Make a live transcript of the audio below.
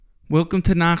Welcome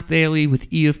to Nach Daily with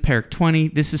Iyov Perek 20.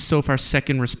 This is Sofar's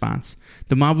second response.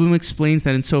 The Malbim explains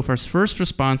that in Sofar's first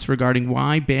response regarding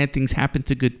why bad things happen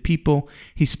to good people,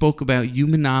 he spoke about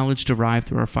human knowledge derived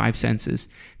through our five senses.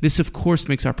 This, of course,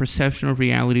 makes our perception of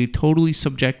reality totally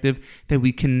subjective, that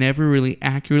we can never really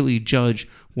accurately judge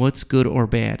what's good or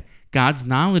bad. God's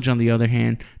knowledge, on the other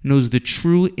hand, knows the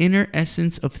true inner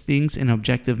essence of things in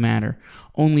objective matter.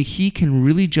 Only He can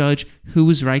really judge who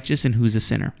is righteous and who's a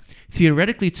sinner.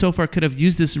 Theoretically, Tzofar could have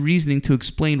used this reasoning to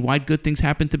explain why good things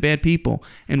happen to bad people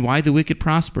and why the wicked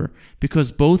prosper,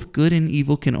 because both good and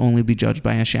evil can only be judged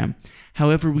by Hashem.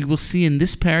 However, we will see in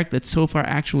this parak that Tzofar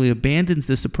actually abandons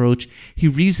this approach. He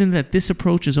reasoned that this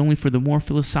approach is only for the more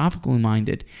philosophically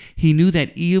minded. He knew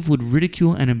that Iyov would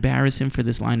ridicule and embarrass him for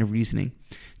this line of reasoning.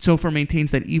 Tzofar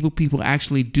maintains that evil people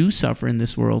actually do suffer in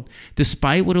this world.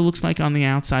 Despite what it looks like on the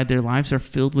outside, their lives are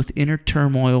filled with inner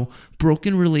turmoil,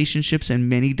 broken relationships, and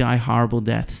many die horrible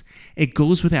deaths. It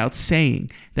goes without saying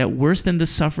that worse than the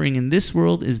suffering in this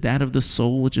world is that of the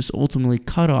soul, which is ultimately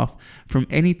cut off from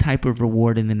any type of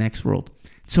reward in the next world.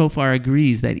 Tzofar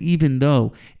agrees that even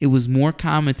though it was more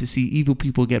common to see evil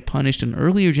people get punished in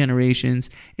earlier generations,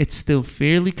 it's still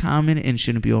fairly common and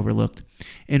shouldn't be overlooked.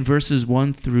 In verses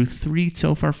 1 through 3,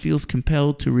 Tzofar feels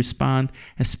compelled to respond,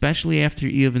 especially after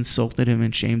Iyov insulted him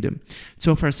and shamed him.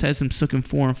 Tzofar says in Psukim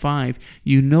 4 and 5,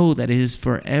 "You know that it has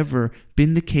forever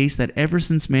been the case that ever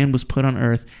since man was put on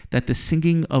earth, that the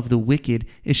singing of the wicked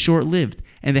is short-lived,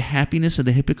 and the happiness of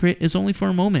the hypocrite is only for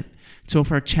a moment."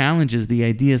 Tzofar challenges the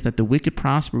ideas that the wicked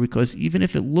prosper because even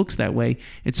if it looks that way,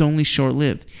 it's only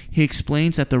short-lived. He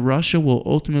explains that the Rasha will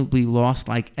ultimately be lost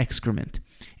like excrement.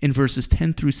 In verses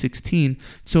 10 through 16,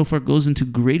 Tzofar goes into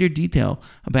greater detail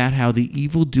about how the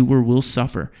evildoer will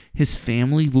suffer. His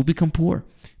family will become poor.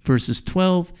 Verses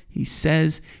 12, he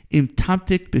says, "Im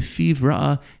taptik befiv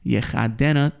ra'a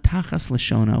yechadena tachas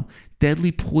leshono."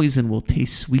 Deadly poison will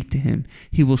taste sweet to him.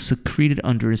 He will secrete it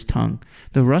under his tongue.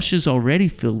 The rush is already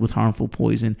filled with harmful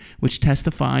poison, which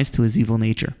testifies to his evil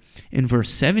nature. In verse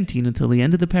 17 until the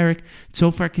end of the parak,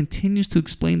 Tzofar continues to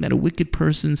explain that a wicked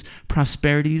person's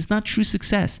prosperity is not true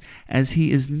success, as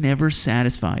he is never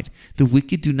satisfied. The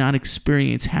wicked do not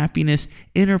experience happiness,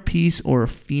 inner peace, or a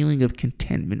feeling of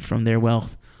contentment from their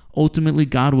wealth. Ultimately,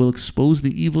 God will expose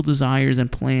the evil desires and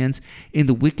plans in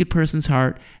the wicked person's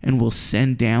heart and will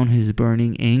send down his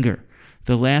burning anger.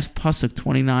 The last pasuk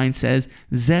 29 says,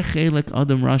 "Zeh chelek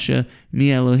adam rasha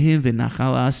mi Elohim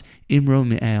v'nachalas imro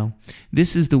me'el."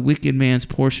 This is the wicked man's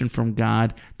portion from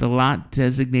God, the lot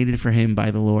designated for him by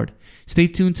the Lord. Stay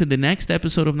tuned to the next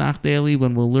episode of Nach Daily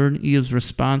when we'll learn Iyov's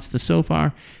response to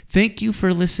Tzofar. Thank you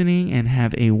for listening and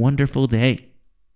have a wonderful day.